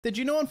Did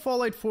you know in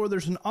Fallout 4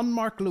 there's an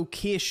unmarked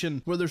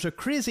location where there's a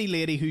crazy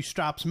lady who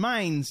straps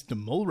mines to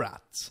mole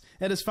rats?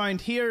 It is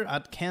found here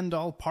at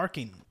Kendall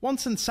Parking.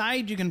 Once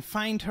inside, you can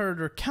find her at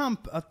her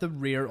camp at the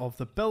rear of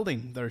the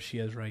building. There she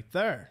is right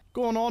there.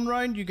 Going on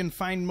round, you can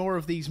find more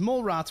of these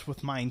mole rats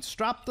with mines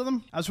strapped to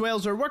them, as well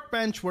as her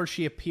workbench where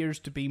she appears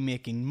to be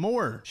making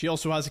more. She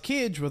also has a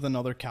cage with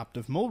another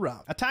captive mole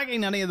rat.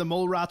 Attacking any of the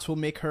mole rats will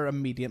make her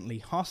immediately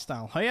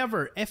hostile.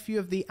 However, if you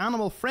have the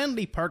animal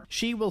friendly perk,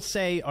 she will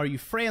say, "Are you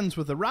friends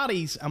with the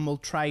ratties?" and will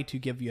try to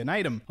give you an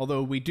item.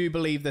 Although we do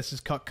believe this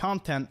is cut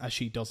content, as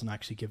she doesn't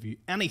actually give you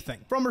anything.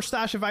 From her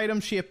stash of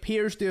items, she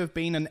appears to have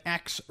been an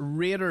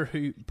ex-raider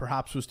who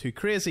perhaps was too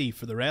crazy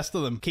for the rest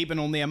of them, keeping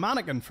only a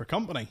mannequin for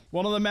company.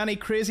 One of the many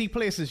crazy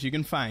places you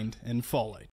can find in Fallout.